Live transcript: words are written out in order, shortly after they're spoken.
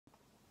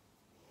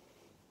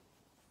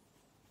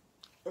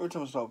Every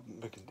time I start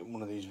making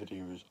one of these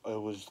videos, I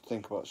always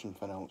think about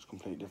something else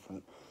completely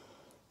different.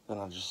 Then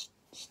I just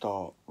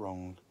start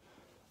wrong.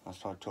 I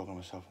start talking to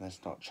myself and then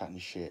start chatting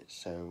shit.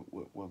 So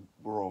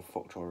we're all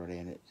fucked already,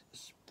 and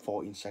it's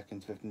 14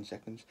 seconds, 15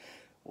 seconds.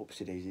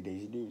 Whoopsie daisy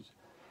daisy doos.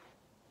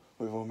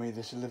 We've all made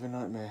this a living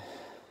nightmare.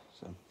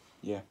 So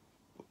yeah.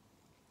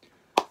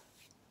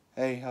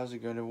 Hey, how's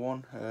it going,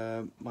 everyone?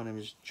 My name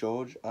is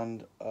George,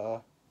 and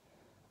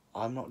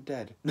I'm not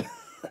dead.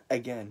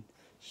 Again,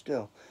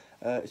 still.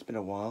 It's been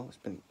a while. It's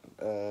been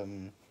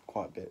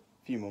quite a bit,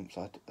 few months,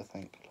 I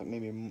think, like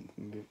maybe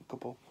a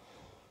couple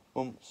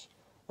months.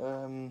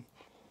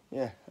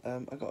 Yeah.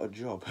 I got a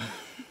job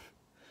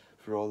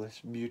for all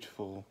this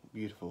beautiful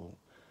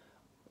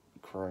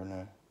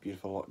Corona,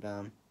 beautiful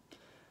lockdown.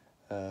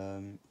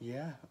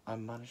 Yeah, I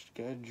managed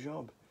to get a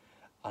job,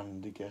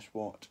 and guess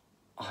what?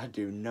 I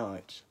do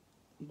nights.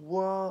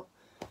 What?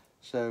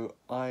 So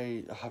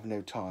I have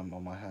no time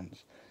on my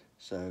hands.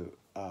 So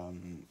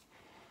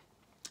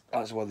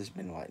that's why there's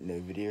been like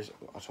no videos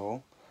at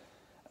all.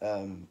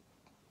 And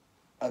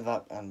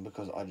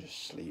because I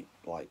just sleep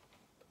like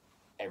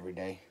every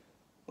day.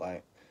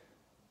 Like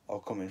I'll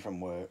come in from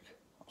work,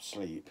 I'll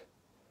sleep,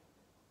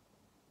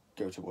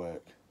 go to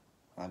work.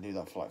 I do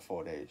that for like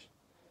 4 days,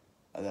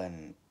 and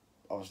then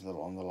obviously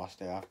on the last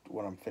day after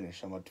when I'm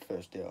finished on my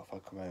first day off, I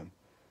come home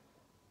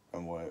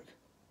from work.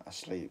 I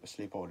sleep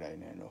all day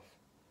near enough.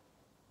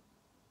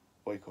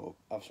 Wake up,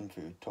 have some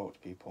food, talk to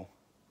people.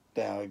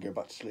 Then I go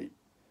back to sleep.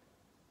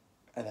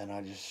 And then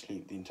I just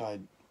sleep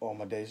all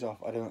my days off.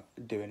 I don't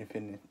do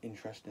anything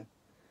interesting.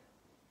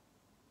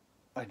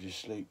 I just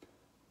sleep.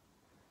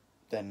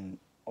 Then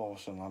all of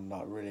a sudden I'm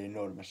like really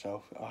annoyed at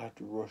myself. I have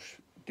to rush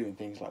doing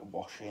things like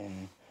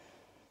washing,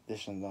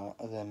 this and that.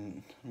 And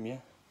then, yeah,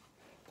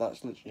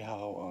 that's literally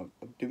how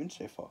I'm doing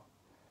so far.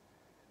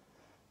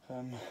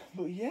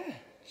 But yeah,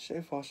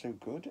 so far so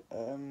good.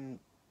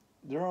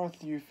 There are a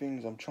few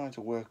things I'm trying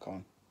to work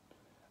on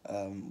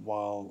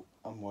while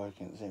I'm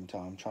working at the same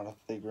time. I'm trying to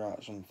figure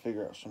out some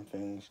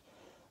things.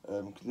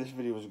 Cause this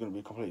video was going to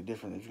be completely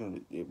different.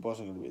 It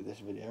wasn't going to be this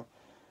video.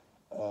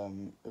 It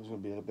was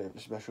going to be a bit of a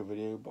special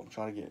video, but I'm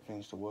trying to get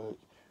things to work,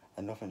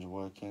 and nothing's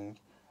working,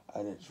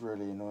 and it's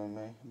really annoying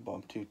me. But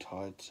I'm too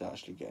tired to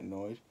actually get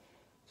annoyed,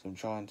 so I'm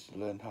trying to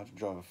learn how to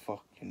drive a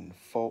fucking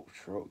fork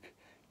truck.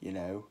 You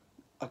know,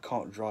 I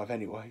can't drive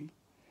anyway.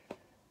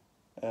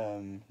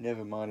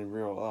 Never mind in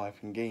real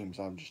life. In games,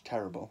 I'm just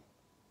terrible.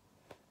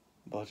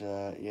 But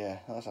yeah,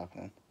 that's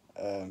happening.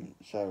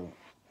 So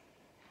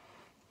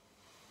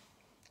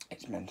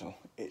it's mental.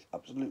 It's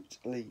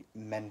absolutely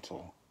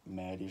mental.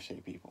 May I do say,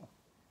 people?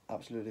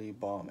 Absolutely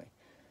balmy.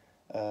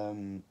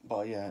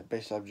 But yeah,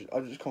 basically,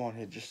 I've just come on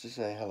here just to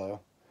say hello.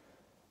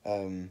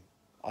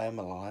 I am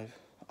alive.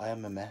 I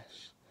am a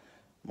mess.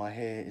 My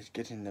hair is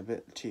getting a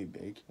bit too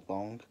big,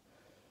 long.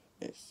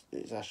 It's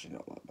actually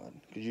not that bad.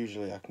 Because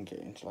usually I can get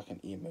into like an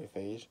emo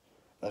phase.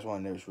 That's why I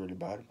know it's really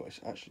bad, but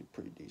it's actually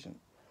pretty decent.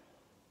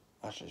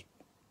 Actually,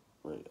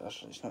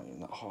 it's not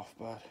even that half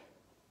bad.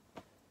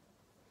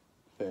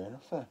 Fair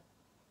enough, fair.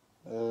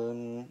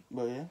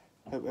 But yeah,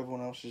 hope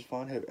everyone else is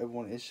fine. Hope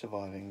everyone is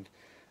surviving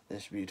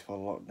this beautiful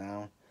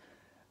lockdown.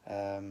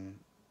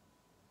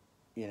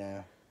 You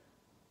know,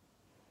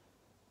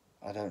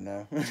 I don't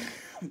know.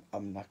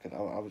 I'm knackered.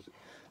 I was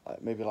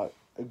like maybe like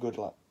a good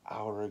like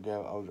hour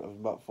ago. I was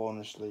about falling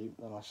asleep,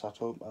 and I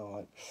sat up. And I'm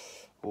like,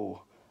 oh,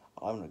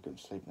 I'm not going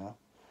to sleep now.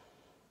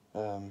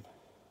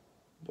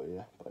 But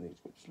yeah, but I need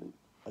to go to sleep.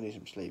 I need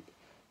some sleep.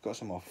 Got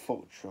some more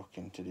fuck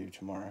trucking to do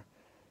tomorrow,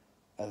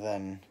 and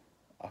then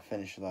I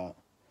finish that.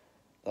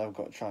 Then I've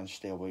got to try and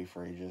stay away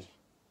for ages,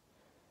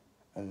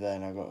 and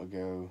then I got to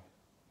go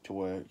to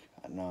work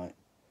at night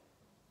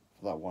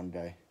for that one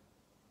day.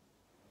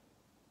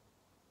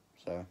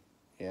 So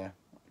yeah,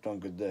 I've done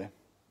good there.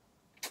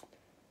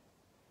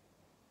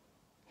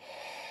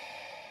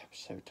 I'm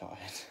so tired.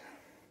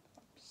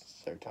 I'm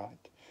so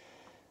tired.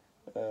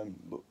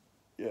 But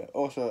yeah.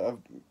 Also, I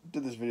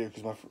did this video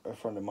because a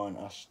friend of mine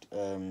asked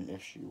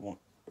if she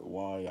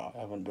why I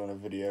haven't done a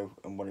video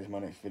and when is my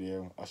next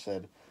video. I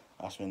said,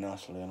 ask me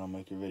nicely and I'll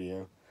make a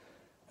video.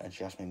 And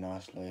she asked me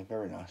nicely,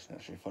 very nice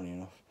actually, funny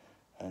enough.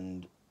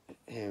 And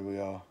here we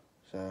are.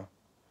 So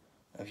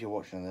if you're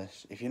watching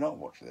this, if you're not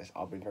watching this,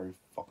 I'll be very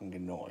fucking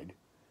annoyed.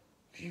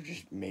 Because you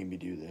just made me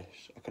do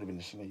this. I could have been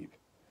asleep.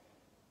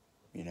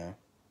 You know?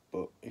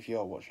 But if you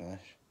are watching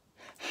this,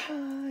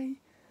 hi!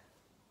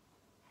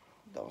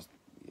 That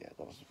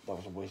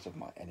was a waste of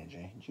my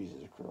energy. Jesus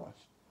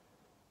Christ.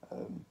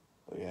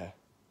 But yeah,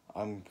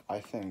 I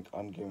think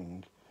I'm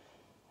going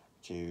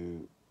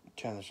to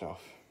turn this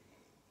off.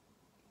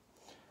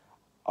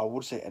 I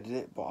would say edit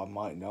it, but I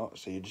might not.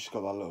 So you just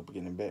got that little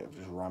beginning bit of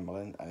just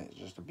rambling, and it's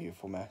just a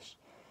beautiful mess.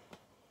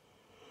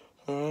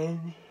 You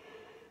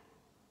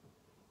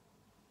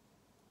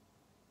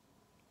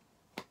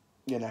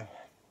know,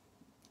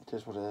 it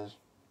is what it is.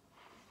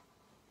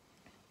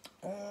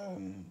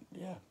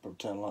 Yeah, but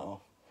turn the light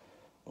off,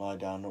 lie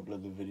down,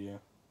 upload the video,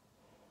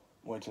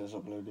 wait till it's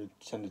uploaded,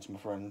 send it to my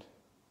friend,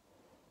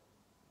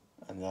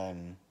 and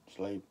then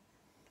sleep,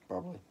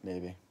 probably,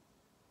 maybe.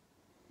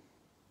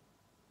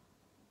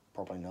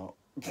 Probably not.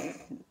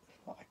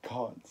 I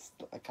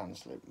can't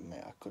sleep,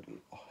 mate. I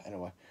couldn't. Oh,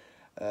 anyway,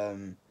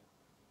 5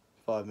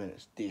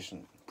 minutes,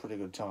 decent, pretty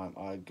good time.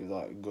 I'd give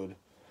that a good,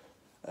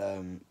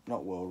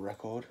 not world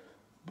record,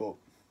 but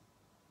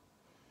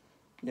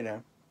you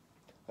know.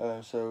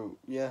 So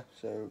yeah,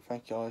 so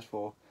thank you guys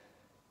for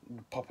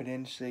popping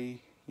in to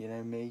see, you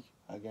know, me,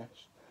 I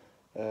guess.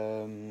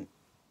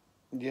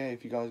 Yeah,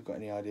 if you guys got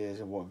any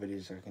ideas of what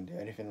videos I can do,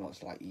 anything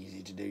that's like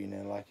easy to do, you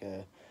know, like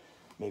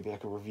maybe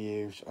like a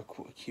review, a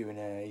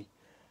Q&A,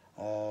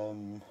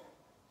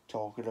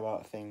 talking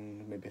about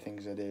things, maybe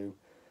things I do,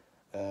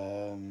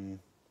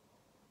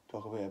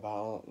 talk a bit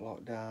about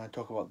lockdown,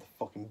 talk about the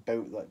fucking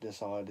boat that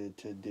decided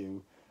to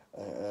do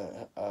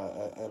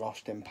an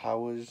Austin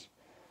Powers,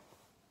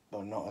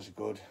 but not as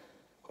good,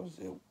 because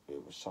it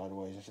was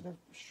sideways instead of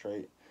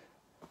straight.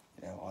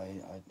 You know,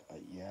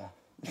 yeah.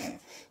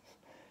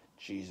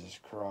 Jesus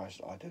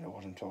Christ, I don't know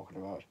what I'm talking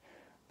about.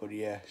 But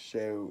yeah,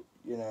 so,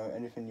 you know,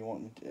 anything you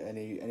want,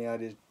 any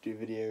ideas to do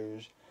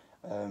videos,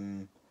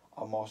 I'm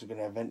also going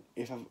to,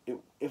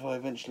 if I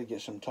eventually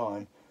get some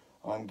time,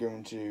 I'm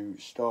going to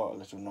start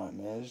Little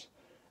Nightmares,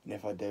 and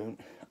if I don't,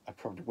 I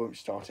probably won't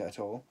start it at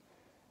all.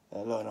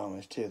 Little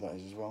Nightmares 2, that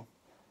is, as well.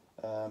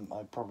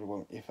 I probably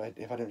won't, if I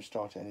don't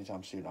start it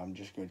anytime soon, I'm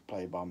just going to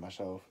play it by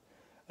myself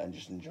and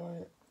just enjoy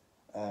it.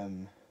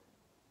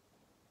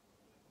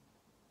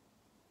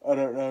 I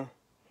don't know.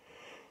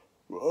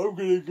 I'm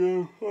gonna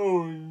go.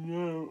 Oh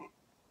no.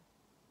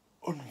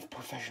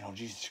 Unprofessional,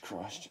 Jesus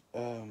Christ.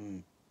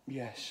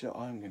 Yeah, so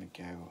I'm gonna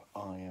go.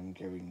 I am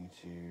going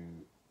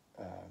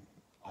to,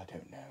 I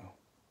don't know.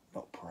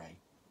 Not pray.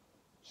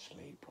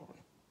 Sleep,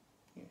 probably.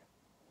 Yeah.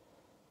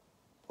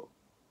 But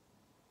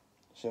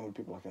so many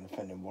people I can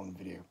offend in one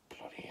video.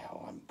 Bloody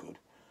hell, I'm good.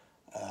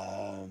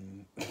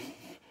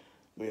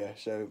 But yeah,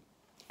 so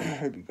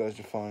hope you guys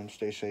are fine.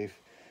 Stay safe.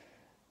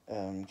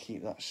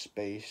 Keep that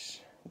space.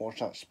 Watch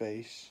that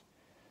space.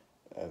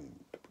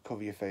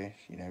 Cover your face,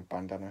 you know,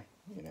 bandana,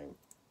 you know,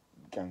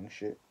 gang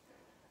shit.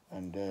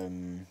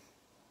 And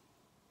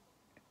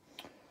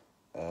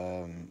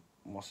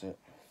what's it?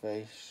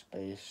 Face,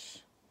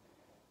 space,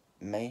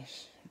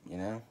 mace, you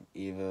know,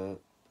 either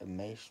a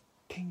mace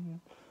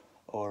ping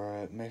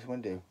or a Mace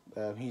Windu.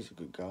 He's a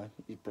good guy.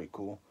 He's pretty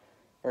cool,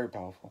 very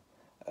powerful.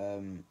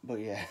 But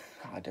yeah,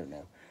 I don't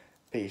know.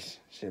 Peace.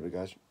 See you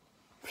guys.